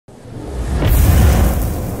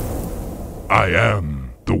I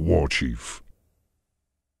am the War Chief.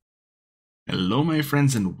 Hello, my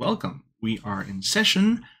friends, and welcome. We are in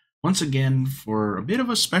session once again for a bit of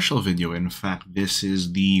a special video. In fact, this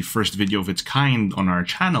is the first video of its kind on our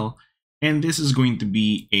channel, and this is going to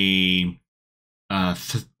be a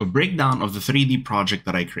breakdown of the 3D project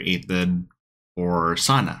that I created for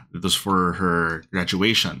Sana. It was for her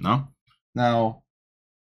graduation, no? Now,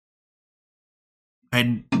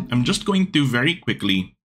 I'm just going to very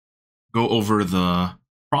quickly go over the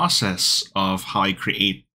process of how I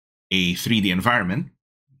create a 3D environment.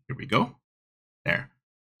 Here we go. There.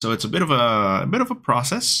 So it's a bit of a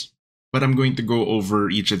process, but I'm going to go over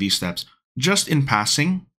each of these steps just in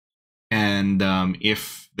passing. And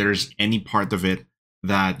if there's any part of it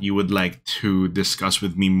that you would like to discuss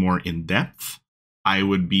with me more in depth, I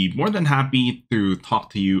would be more than happy to talk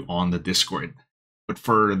to you on the Discord. But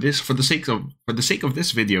for the sake of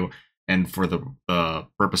this video and for the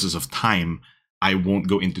purposes of time, I won't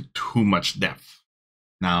go into too much depth.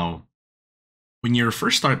 Now, when you're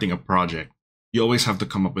first starting a project, you always have to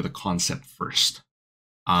come up with a concept first.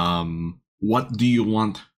 What do you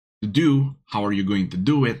want to do? How are you going to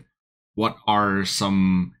do it? What are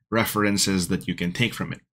some references that you can take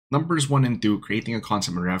from it? Numbers 1 and 2, creating a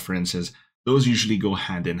concept and references, those usually go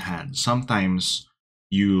hand in hand. Sometimes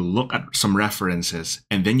you look at some references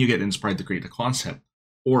and then you get inspired to create a concept,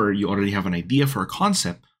 or you already have an idea for a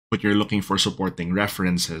concept, but you're looking for supporting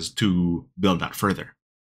references to build that further.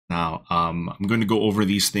 Now, I'm going to go over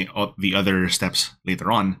the other steps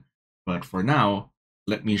later on, but for now,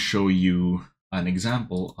 let me show you an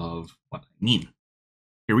example of what I mean.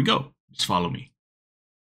 Here we go. Just follow me.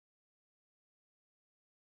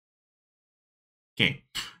 Okay,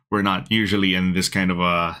 we're not usually in this kind of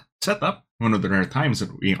a setup. One of the rare times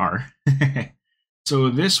that we are. So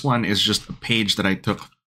this one is just a page that I took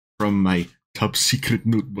from my top secret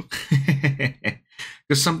notebook.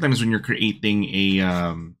 Because sometimes when you're creating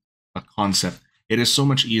a concept, it is so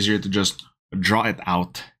much easier to just draw it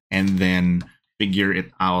out and then figure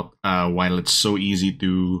it out while it's so easy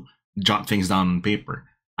to jot things down on paper.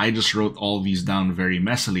 I just wrote all these down very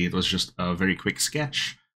messily. It was just a very quick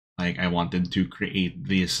sketch. Like I wanted to create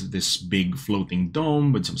this big floating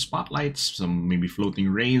dome with some spotlights, some maybe floating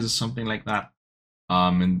rays, something like that.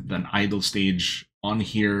 And then idle stage on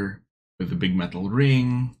here with a big metal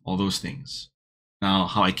ring, all those things. Now,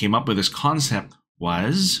 how I came up with this concept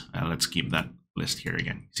was, let's keep that list here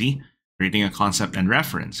again. See, creating a concept and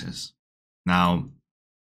references. Now,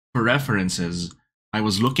 for references, I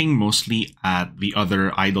was looking mostly at the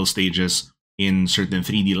other idle stages in certain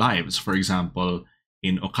 3D lives. For example,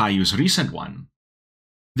 in Okayu's recent one,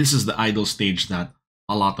 this is the idle stage that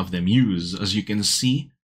a lot of them use. As you can see,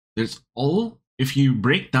 if you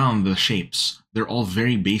break down the shapes, they're all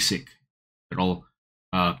very basic. They're all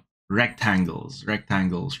rectangles,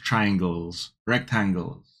 triangles,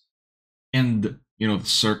 rectangles, and the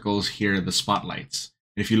circles here, the spotlights.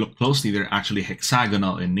 And if you look closely, they're actually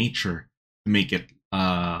hexagonal in nature to make it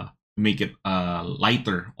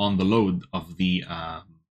lighter on the load of the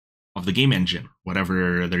game engine,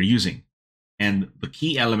 whatever they're using. And the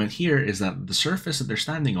key element here is that the surface that they're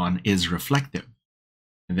standing on is reflective.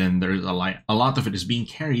 And then there's a lot of it is being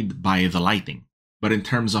carried by the lighting. But in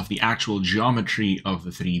terms of the actual geometry of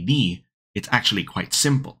the 3D, it's actually quite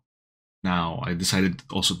simple. Now, I decided to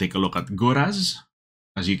also take a look at Guras.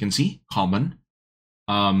 As you can see, common.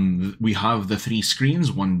 We have the 3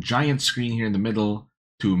 screens, one giant screen here in the middle,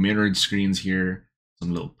 2 mirrored screens here,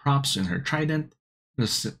 some little props in her trident.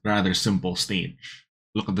 This rather simple stage.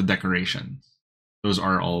 Look at the decorations. Those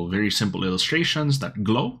are all very simple illustrations that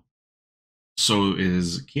glow. So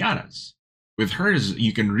is Kiara's. With hers,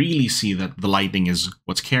 you can really see that the lighting is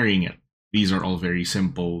what's carrying it. These are all very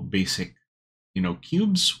simple, basic,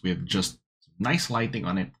 cubes with just nice lighting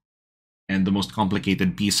on it. And the most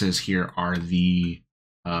complicated pieces here are the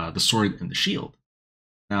sword and the shield.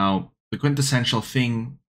 Now, the quintessential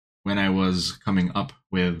thing when I was coming up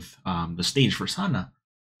with the stage for Sana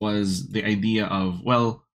was the idea of,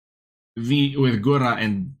 well, with Gura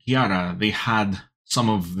and Kiara, they had some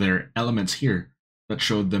of their elements here that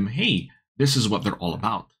showed them, hey, this is what they're all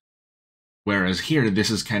about. Whereas here, this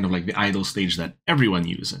is kind of like the idle stage that everyone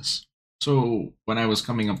uses. So when I was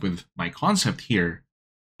coming up with my concept here,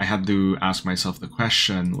 I had to ask myself the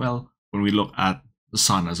question, well, when we look at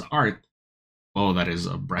Sana's art, oh, that is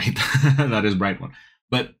a bright, that is bright one.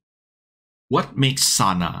 But what makes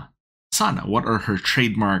Sana Sana? What are her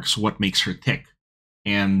trademarks? What makes her tick?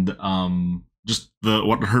 And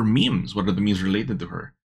what are her memes? What are the memes related to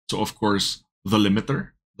her? So of course, the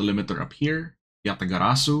limiter up here,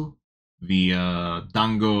 Yatagarasu, the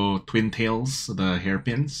Dango twin tails, the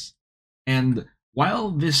hairpins, And while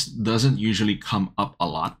this doesn't usually come up a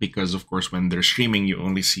lot, because of course when they're streaming, you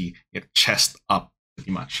only see it chest up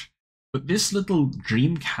pretty much. But this little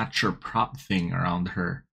dream catcher prop thing around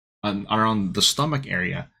her, around the stomach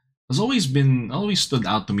area, has always stood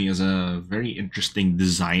out to me as a very interesting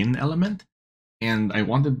design element. And I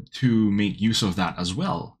wanted to make use of that as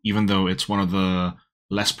well, even though it's one of the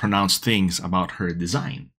less pronounced things about her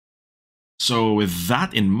design. So with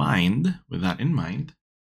that in mind,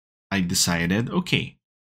 I decided, okay,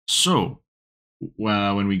 so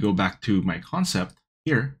when we go back to my concept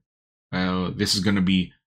here, this is going to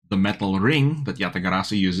be the metal ring that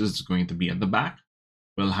Yatagarasu uses. It's going to be at the back.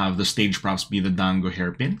 We'll have the stage props be the dango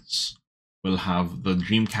hairpins. We'll have the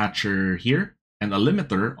dream catcher here and a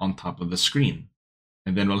limiter on top of the screen.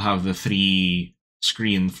 And then we'll have the 3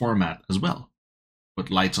 screen format as well. Put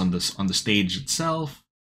lights on the stage itself,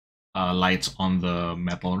 lights on the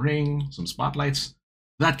metal ring, some spotlights,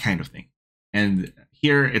 that kind of thing. And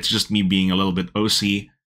here it's just me being a little bit OC.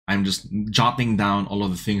 I'm just jotting down all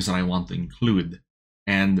of the things that I want to include.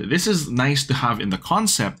 And this is nice to have in the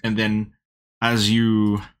concept. And then as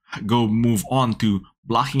you move on to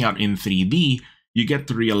blocking out in 3D, you get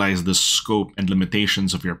to realize the scope and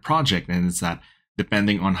limitations of your project. And it's that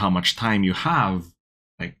depending on how much time you have,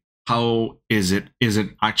 like how is it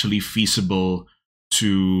actually feasible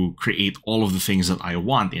to create all of the things that I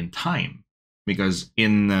want in time? Because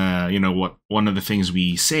in one of the things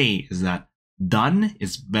we say is that done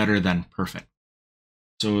is better than perfect.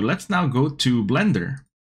 So let's now go to Blender.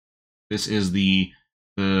 This is the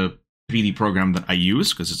 3D program that I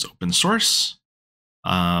use because it's open source.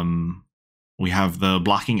 We have the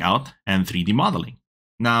blocking out and 3D modeling.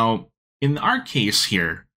 Now, in our case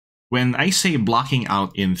here, when I say blocking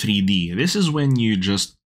out in 3D, this is when you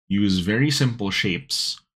just use very simple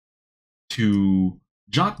shapes to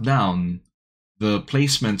jot down the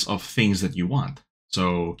placements of things that you want.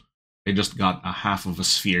 So I just got a half of a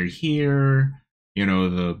sphere here,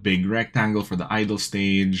 the big rectangle for the idle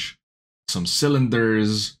stage, some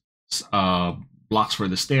cylinders, blocks for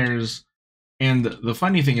the stairs. And the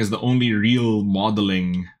funny thing is the only real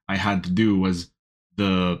modeling I had to do was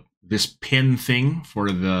this pin thing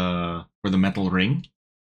for the metal ring.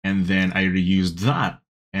 And then I reused that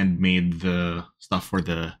and made the stuff for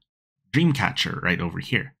the dream catcher right over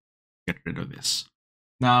here. Get rid of this.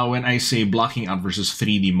 Now, when I say blocking out versus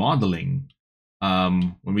 3D modeling,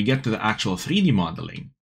 when we get to the actual 3D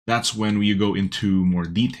modeling, that's when we go into more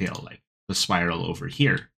detail, like the spiral over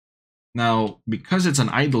here. Now, because it's an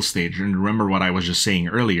idle stage, and remember what I was just saying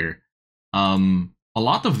earlier, a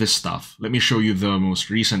lot of this stuff, let me show you the most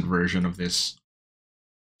recent version of this.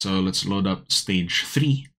 So let's load up stage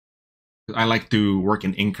 3. I like to work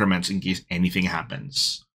in increments in case anything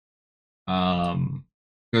happens.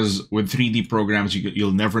 Because with 3D programs,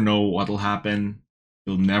 you'll never know what'll happen.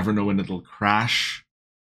 You'll never know when it'll crash.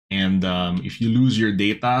 And if you lose your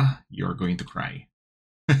data, you're going to cry.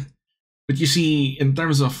 But you see, in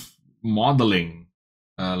terms of modeling,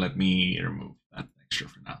 let me remove that extra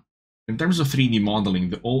for now. In terms of 3D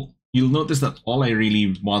modeling, you'll notice that all I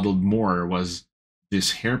really modeled more was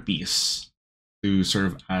this hairpiece to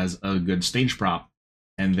serve as a good stage prop,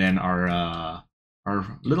 and then our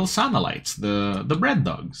little Sana lights, the bread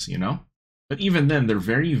dogs, But even then, they're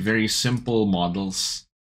very, very simple models.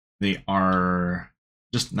 They are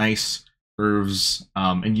just nice curves,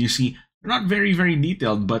 and you see they're not very, very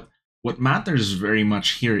detailed, but what matters very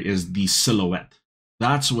much here is the silhouette.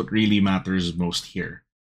 That's what really matters most here,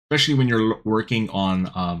 especially when you're working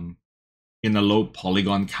on in a low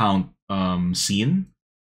polygon count scene.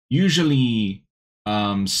 Usually,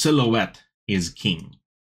 silhouette is king.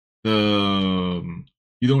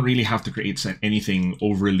 You don't really have to create anything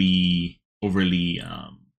overly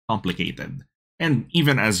complicated. And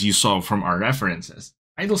even as you saw from our references,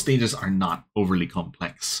 idle stages are not overly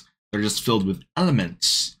complex. They're just filled with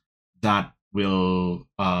elements that will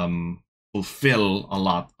fulfill a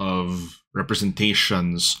lot of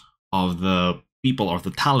representations of the people or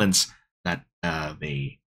the talents that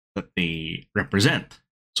they represent.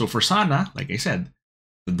 So for Sana, like I said,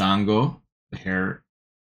 the dango, the hair,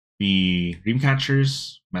 the dream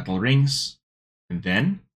catchers, metal rings, and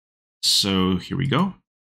then, so here we go.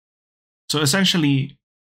 So essentially,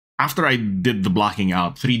 after I did the blocking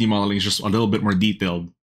out, 3D modeling is just a little bit more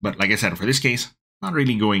detailed. But like I said, for this case, not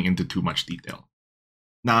really going into too much detail.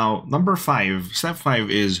 Now, step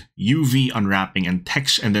 5 is UV unwrapping and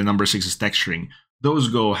text, and then number 6 is texturing. Those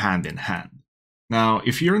go hand in hand. Now,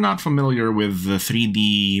 if you're not familiar with the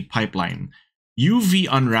 3D pipeline, UV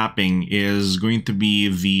unwrapping is going to be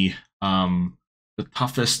the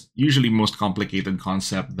toughest, usually most complicated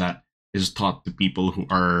concept that is taught to people who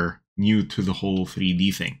are new to the whole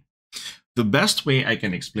 3D thing. The best way I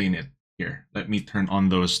can explain it here, let me turn on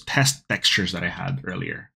those test textures that I had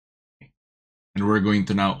earlier. And we're going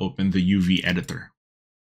to now open the UV editor.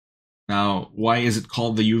 Now, why is it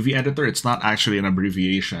called the UV editor? It's not actually an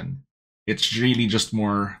abbreviation. It's really just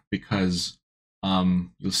more because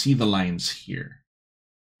you'll see the lines here.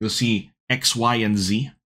 You'll see X, Y, and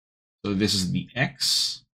Z. So this is the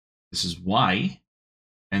X, this is Y,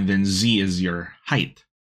 and then Z is your height.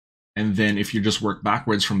 And then if you just work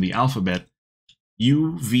backwards from the alphabet,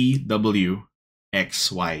 U, V, W,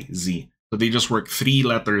 X, Y, Z. So they just work 3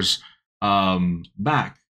 letters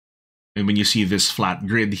back. And when you see this flat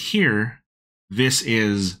grid here, this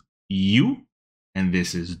is U and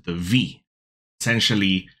this is the V.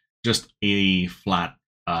 Essentially just a flat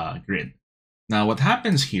grid. Now what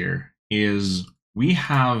happens here is we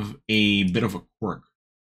have a bit of a quirk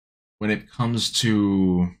when it comes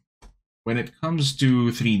to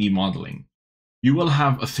 3D modeling. You will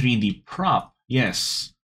have a 3D prop,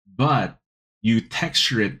 yes, but you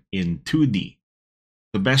texture it in 2D.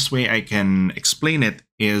 The best way I can explain it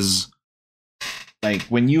is like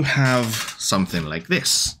when you have something like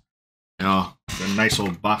this. You know, a nice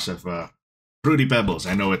old box of Fruity Pebbles.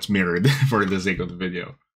 I know it's mirrored for the sake of the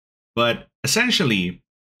video. But essentially,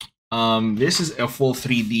 this is a full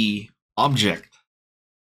 3D object.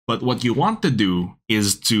 But what you want to do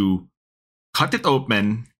is to cut it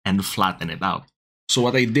open and flatten it out. So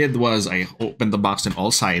what I did was I opened the box on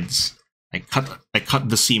all sides. I cut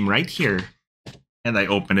the seam right here, and I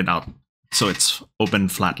open it out. So it's open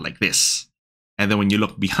flat like this. And then when you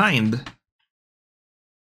look behind,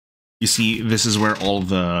 you see this is where all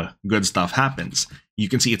the good stuff happens. You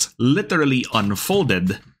can see it's literally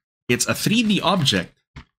unfolded. It's a 3D object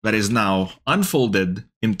that is now unfolded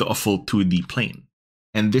into a full 2D plane.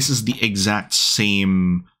 And this is the exact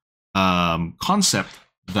same concept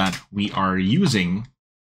that we are using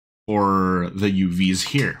for the UVs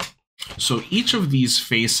here. So each of these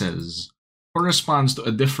faces corresponds to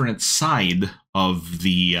a different side of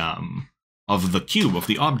the cube, of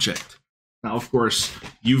the object. Now, of course,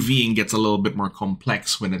 UVing gets a little bit more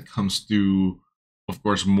complex when it comes to, of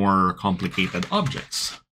course, more complicated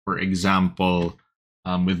objects. For example,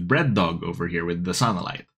 with Bread Dog over here with the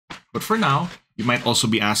Sonolite. But for now, you might also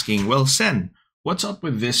be asking, well, Sen, what's up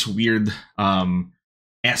with this weird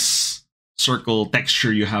S circle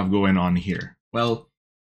texture you have going on here? Well,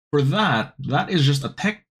 for that is just a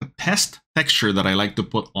test texture that I like to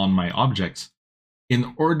put on my objects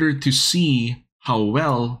in order to see how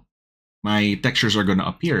well my textures are going to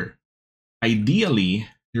appear. Ideally,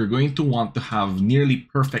 you're going to want to have nearly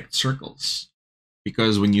perfect circles,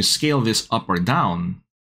 because when you scale this up or down,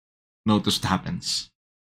 notice what happens.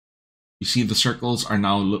 You see the circles are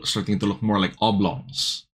now starting to look more like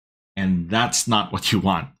oblongs, and that's not what you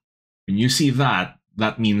want. When you see that,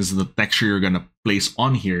 that means the texture you're going to place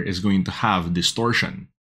on here is going to have distortion.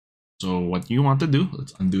 So what you want to do,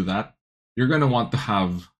 let's undo that. You're going to want to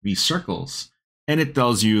have these circles, and it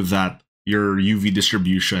tells you that your UV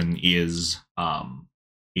distribution is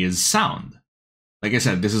sound. Like I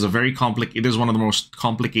said, this is it is one of the most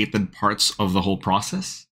complicated parts of the whole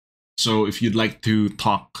process. So if you'd like to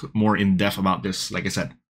talk more in depth about this, like I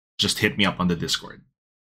said, just hit me up on the Discord.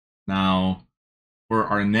 Now, for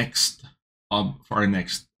our next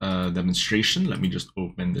demonstration, let me just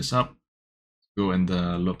open this up. Go and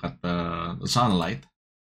look at the Sonolite.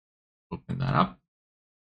 Open that up.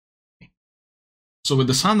 Okay. So with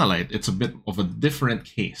the Sonolite, it's a bit of a different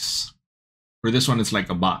case. For this one, it's like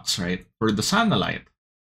a box, right? For the Sonolite,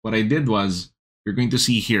 what I did was, you're going to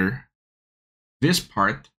see here, this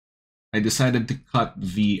part, I decided to cut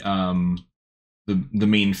the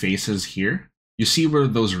main faces here. You see where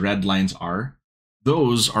those red lines are?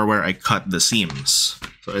 Those are where I cut the seams.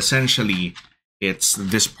 So essentially, it's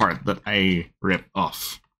this part that I ripped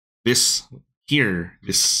off. This here,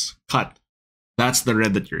 this cut, that's the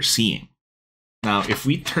red that you're seeing. Now, if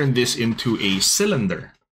we turn this into a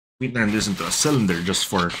cylinder, just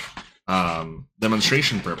for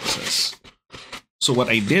demonstration purposes. So what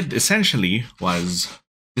I did essentially was,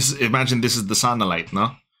 imagine this is the Sonolite,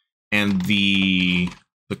 no? And the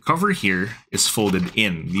cover here is folded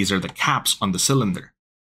in. These are the caps on the cylinder.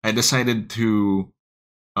 I decided to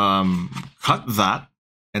cut that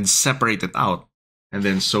and separate it out, and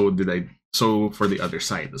then so for the other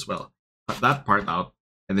side as well. Cut that part out,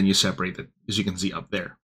 and then you separate it, as you can see up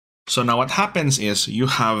there. So now what happens is you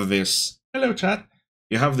have this, hello chat,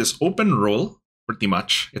 you have this open roll, pretty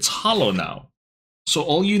much. It's hollow now. So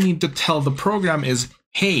all you need to tell the program is,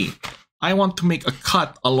 hey, I want to make a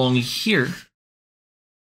cut along here,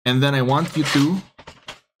 and then I want you to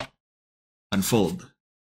unfold.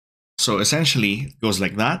 So essentially, it goes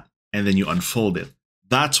like that, and then you unfold it.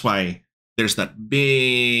 That's why there's that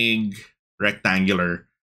big rectangular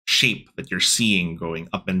shape that you're seeing going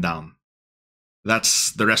up and down.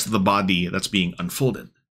 That's the rest of the body that's being unfolded.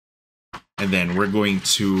 And then we're going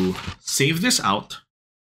to save this out,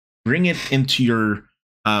 bring it into your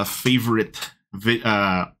favorite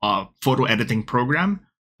photo editing program.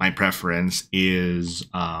 My preference is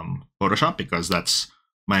Photoshop because that's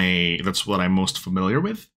what I'm most familiar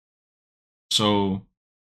with. So,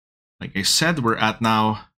 like I said, we're at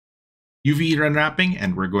now UV unwrapping,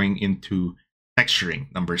 and we're going into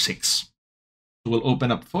texturing, number 6. So we'll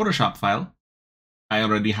open up Photoshop file. I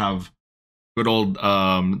already have good old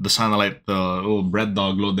the Sunlight, the little bread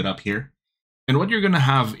dog loaded up here. And what you're gonna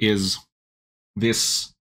have is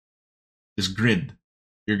this grid.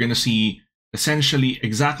 You're gonna see essentially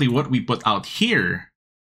exactly what we put out here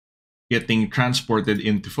getting transported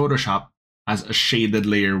into Photoshop as a shaded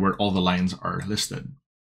layer where all the lines are listed.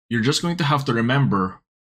 You're just going to have to remember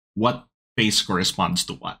what face corresponds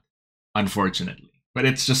to what, unfortunately. But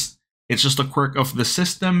it's just a quirk of the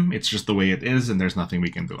system. It's just the way it is, and there's nothing we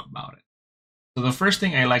can do about it. So the first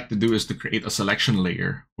thing I like to do is to create a selection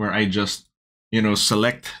layer where I just,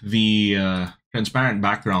 select the transparent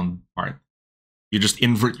background part. You just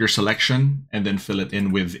invert your selection and then fill it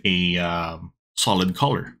in with a solid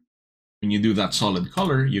color. When you do that solid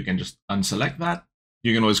color, you can just unselect that.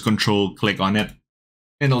 You can always control click on it,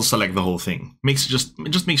 and it'll select the whole thing. It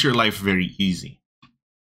just makes your life very easy.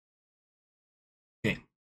 Okay,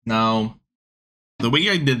 now the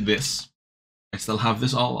way I did this, I still have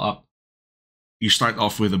this all up. You start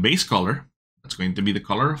off with a base color. That's going to be the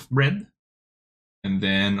color of bread. And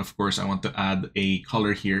then, of course, I want to add a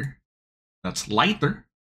color here that's lighter,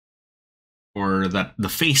 or that the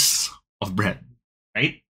face of bread,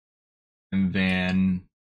 right? And then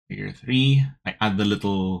layer 3, I add the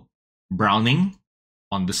little browning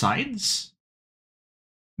on the sides.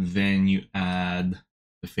 Then you add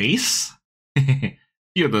the face.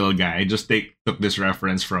 Cute little guy. I just took this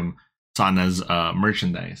reference from Sana's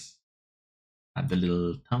merchandise. Add the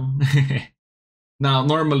little tongue. Now,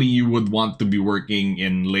 normally you would want to be working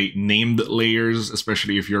in named layers,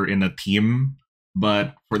 especially if you're in a team.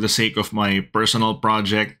 But for the sake of my personal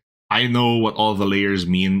project, I know what all the layers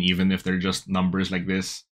mean, even if they're just numbers like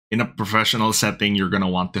this. In a professional setting, you're going to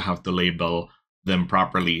want to have to label them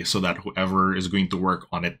properly so that whoever is going to work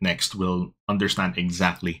on it next will understand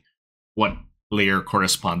exactly what layer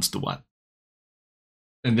corresponds to what.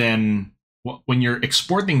 And then when you're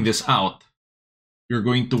exporting this out, you're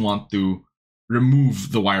going to want to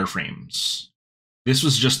remove the wireframes. This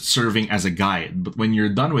was just serving as a guide, but when you're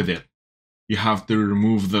done with it, you have to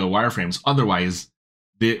remove the wireframes. Otherwise,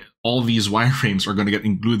 all these wireframes are going to get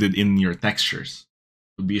included in your textures.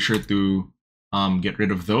 So be sure to get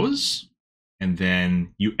rid of those, and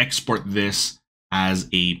then you export this as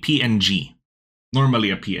a PNG.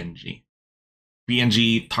 Normally a PNG.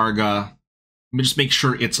 PNG, Targa. Just make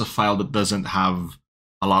sure it's a file that doesn't have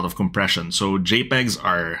a lot of compression. So JPEGs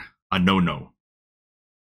are a no-no.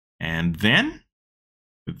 And then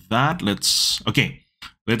with that, let's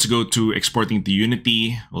go to exporting to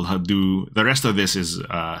Unity. We'll do the rest of this is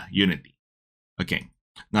Unity. Okay.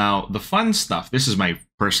 Now the fun stuff, this is my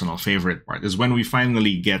personal favorite part, is when we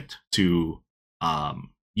finally get to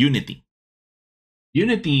Unity.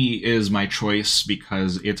 Unity is my choice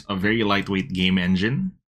because it's a very lightweight game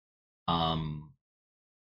engine.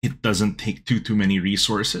 It doesn't take too many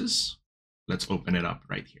resources. Let's open it up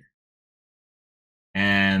right here.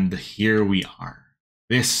 And here we are.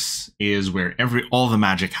 This is where all the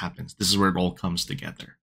magic happens. This is where it all comes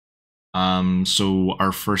together. So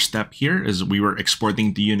our first step here is we were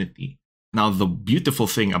exporting to Unity. Now the beautiful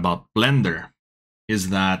thing about Blender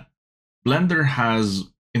is that Blender has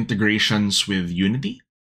integrations with Unity.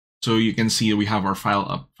 So you can see we have our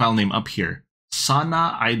file name up here.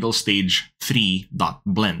 Sana Idle Stage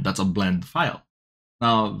 3.blend. That's a blend file.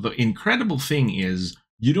 Now the incredible thing is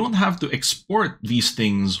you don't have to export these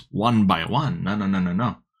things one by one.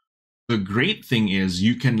 No. The great thing is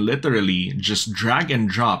you can literally just drag and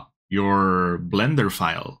drop your Blender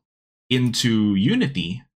file into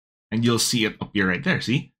Unity and you'll see it appear right there.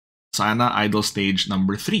 See? Sana Idle Stage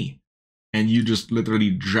number 3. And you just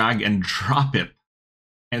literally drag and drop it.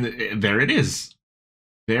 And there it is.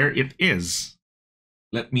 There it is.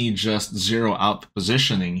 Let me just zero out the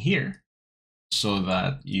positioning here so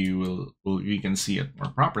that you can see it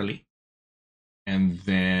more properly. And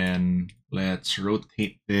then let's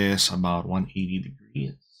rotate this about 180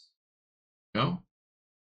 degrees. Go.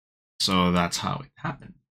 So that's how it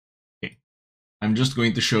happened. Okay. I'm just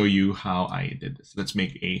going to show you how I did this. Let's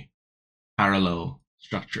make a parallel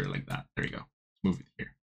structure like that. There you go. Let's move it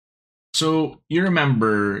here. So you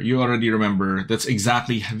already remember, this is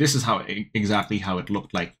exactly how it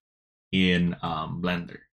looked like in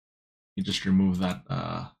Blender. You just remove that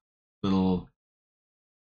little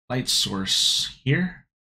light source here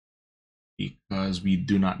because we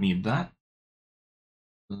do not need that.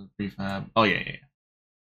 Prefab. Oh yeah.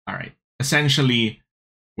 All right. Essentially,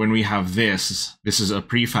 when we have this is a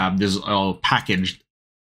prefab. This is all packaged.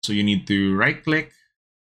 So you need to right click,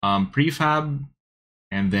 prefab,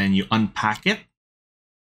 and then you unpack it.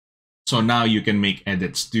 So now you can make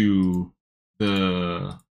edits to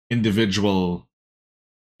the individual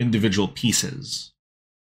pieces.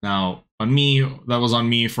 Now that was on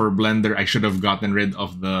me for Blender. I should have gotten rid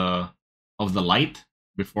of the light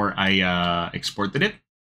before I exported it,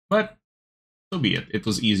 but so be it. It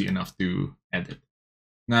was easy enough to edit.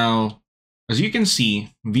 Now, as you can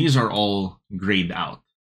see, these are all grayed out.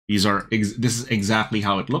 This is exactly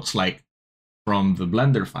how it looks like from the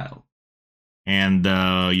Blender file. And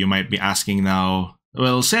you might be asking now,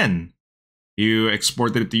 well, Sen, you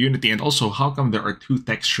exported it to Unity, and also how come there are two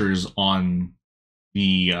textures on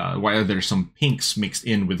the, why are there some pinks mixed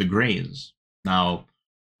in with the grays? Now,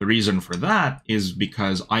 the reason for that is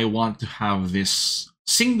because I want to have this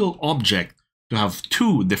single object to have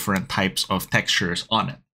two different types of textures on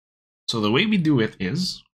it. So the way we do it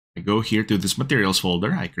is, I go here to this materials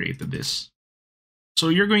folder, I created this. So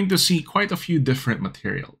you're going to see quite a few different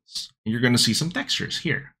materials. You're going to see some textures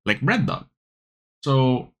here, like bread dog.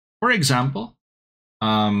 So for example,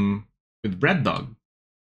 with bread dog,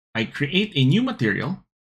 I create a new material.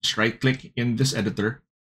 Just right click in this editor.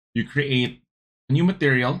 You create a new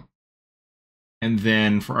material. And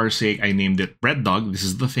then for our sake, I named it bread dog. This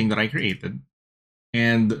is the thing that I created.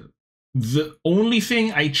 And the only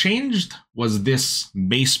thing I changed was this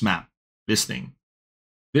base map, this thing.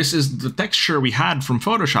 This is the texture we had from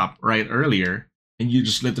Photoshop right earlier, and you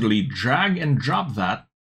just literally drag and drop that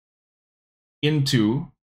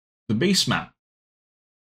into the base map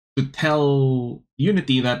to tell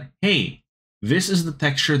Unity that, hey, this is the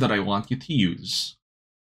texture that I want you to use.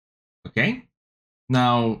 Okay?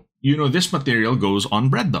 Now, you know this material goes on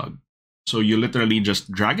bread dog. So you literally just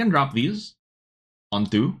drag and drop these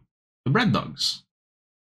onto the bread dogs.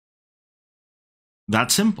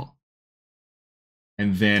 That simple.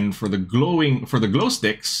 And then for the glow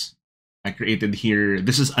sticks, I created here,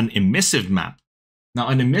 this is an emissive map. Now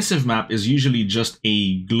an emissive map is usually just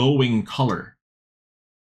a glowing color.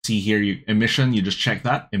 See here, emission, you just check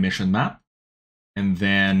that, emission map. And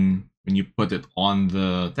then when you put it on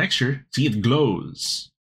the texture, see it glows.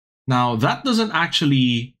 Now that doesn't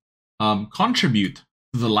actually contribute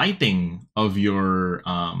to the lighting of your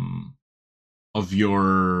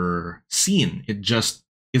scene. It just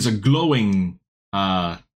is a glowing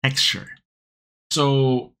texture.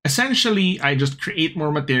 So essentially, I just create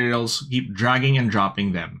more materials, keep dragging and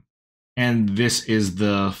dropping them, and this is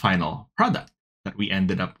the final product that we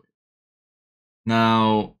ended up with.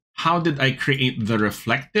 Now, how did I create the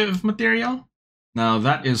reflective material? Now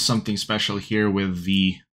that is something special here with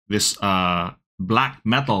this black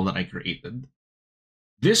metal that I created.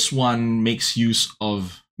 This one makes use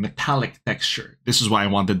of metallic texture. This is why I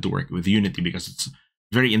wanted to work with Unity, because it's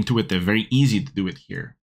very intuitive, very easy to do it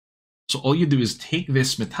here. So all you do is take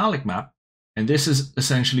this metallic map, and this is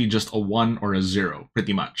essentially just a 1 or a 0,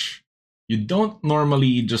 pretty much. You don't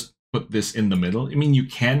normally just put this in the middle. I mean, you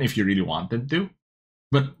can if you really wanted to.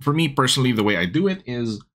 But for me personally, the way I do it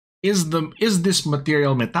is this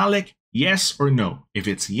material metallic? Yes or no? If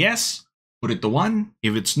it's yes, put it to 1.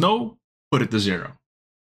 If it's no, put it to 0.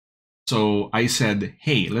 So I said,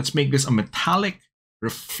 hey, let's make this a metallic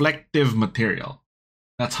reflective material.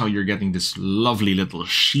 That's how you're getting this lovely little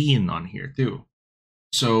sheen on here too.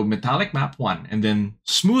 So metallic map 1, and then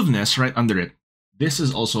smoothness right under it. This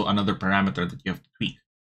is also another parameter that you have to tweak.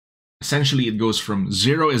 Essentially, it goes from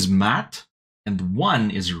 0 is matte and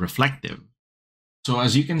 1 is reflective. So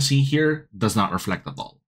as you can see here, does not reflect at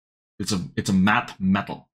all. It's a matte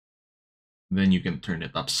metal. Then you can turn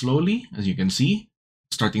it up slowly, as you can see,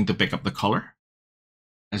 starting to pick up the color.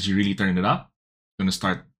 As you really turn it up, it's going to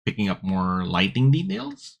start picking up more lighting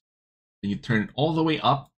details. Then you turn it all the way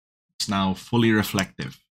up. It's now fully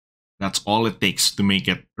reflective. That's all it takes to make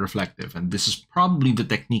it reflective. And this is probably the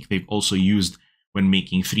technique they've also used when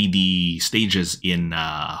making 3D stages in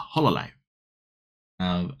Hololive.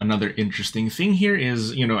 Another interesting thing here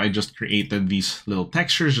is, I just created these little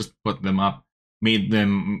textures, just put them up, made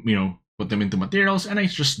them, put them into materials, and I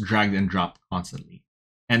just dragged and dropped constantly.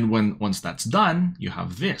 And once that's done, you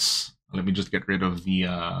have this. Let me just get rid of the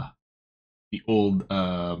old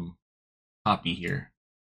copy here.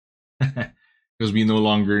 because we no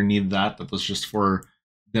longer need that. That was just for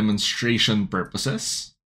demonstration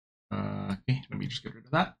purposes. Okay, let me just get rid of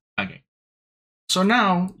that. Okay. So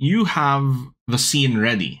now you have the scene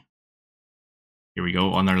ready. Here we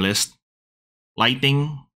go on our list.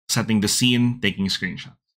 Lighting, setting the scene, taking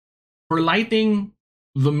screenshots. For lighting,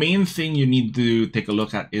 the main thing you need to take a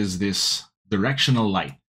look at is this directional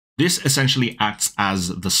light. This essentially acts as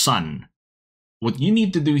the sun. What you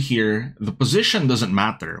need to do here, the position doesn't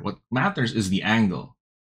matter. What matters is the angle.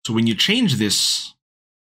 So when you change this,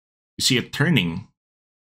 you see it turning.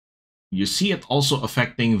 You see it also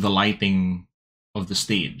affecting the lighting of the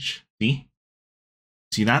stage. See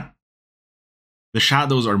that? The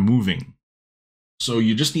shadows are moving. So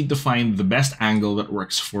you just need to find the best angle that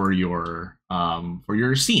works for your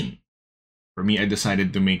scene. For me, I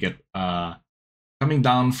decided to make it coming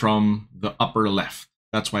down from the upper left.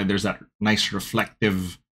 That's why there's that nice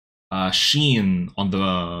reflective sheen on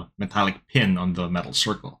the metallic pin on the metal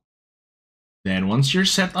circle. Then once you're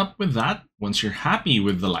set up with that, once you're happy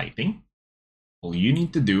with the lighting, all you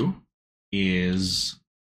need to do is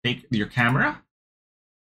take your camera,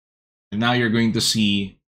 and now you're going to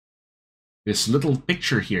see this little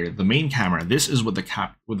picture here, the main camera. This is what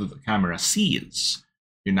the camera sees.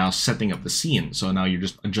 You're now setting up the scene. So now you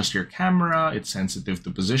just adjust your camera. It's sensitive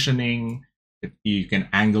to positioning. You can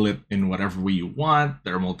angle it in whatever way you want.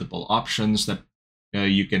 There are multiple options that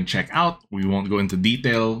you can check out. We won't go into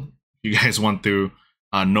detail. If you guys want to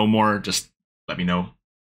know more, just let me know.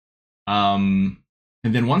 And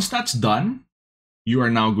then once that's done, you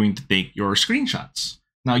are now going to take your screenshots.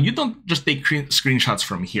 Now, you don't just take screenshots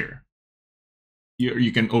from here.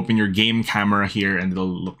 You can open your game camera here and it'll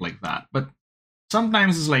look like that. But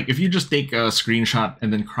sometimes it's like if you just take a screenshot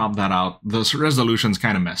and then crop that out, the resolution's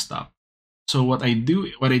kind of messed up. So what I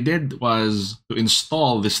did was to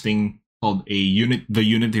install this thing called the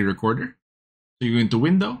Unity recorder. So you go into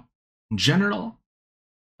Window, General,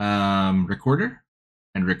 Recorder,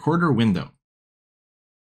 and Recorder Window.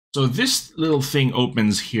 So this little thing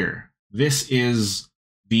opens here. This is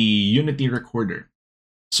the Unity recorder.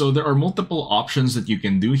 So there are multiple options that you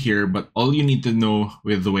can do here, but all you need to know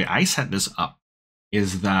with the way I set this up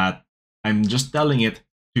is that I'm just telling it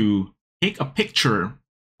to take a picture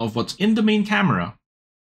of what's in the main camera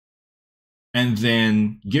and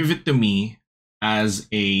then give it to me as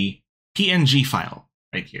a PNG file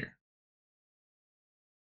right here.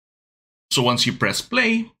 So once you press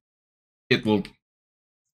play, it will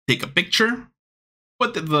take a picture,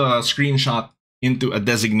 put the screenshot into a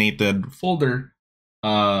designated folder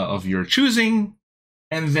of your choosing,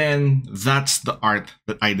 and then that's the art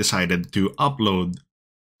that I decided to upload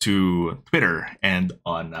to Twitter and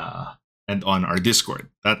on our Discord.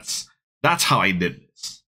 That's how I did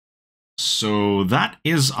this. So that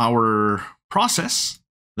is our process.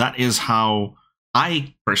 That is how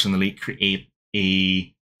I personally create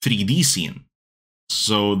a 3D scene.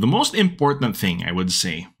 So the most important thing, I would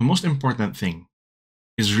say,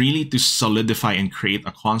 is really to solidify and create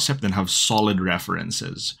a concept and have solid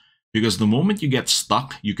references. Because the moment you get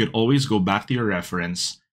stuck, you could always go back to your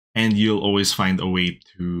reference and you'll always find a way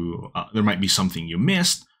to, there might be something you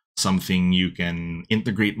missed, something you can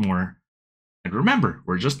integrate more. And remember,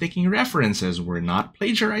 we're just taking references. We're not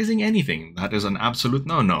plagiarizing anything. That is an absolute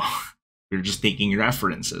no-no. We're just taking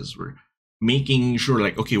references. We're making sure,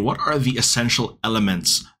 like, okay, what are the essential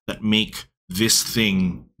elements that make this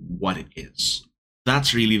thing what it is?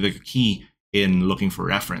 That's really the key in looking for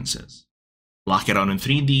references. Block it out in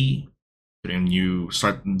 3D, then you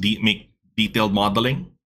start make detailed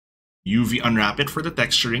modeling, UV unwrap it for the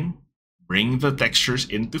texturing, bring the textures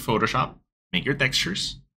into Photoshop, make your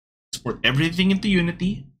textures, export everything into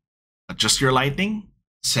Unity, adjust your lighting,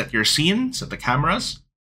 set your scene, set the cameras,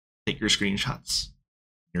 take your screenshots.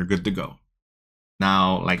 You're good to go.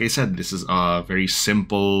 Now, like I said, this is a very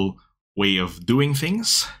simple way of doing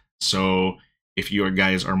things. So if you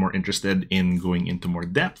guys are more interested in going into more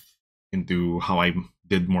depth, into how I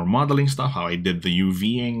did more modeling stuff, how I did the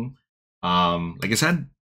UVing, like I said,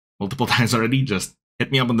 multiple times already, just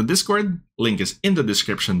hit me up on the Discord. Link is in the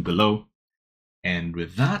description below. And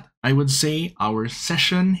with that, I would say our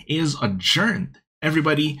session is adjourned.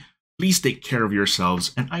 Everybody, please take care of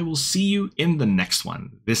yourselves, and I will see you in the next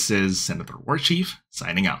one. This is Senator Warchief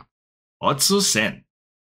signing out. Otsu Sen.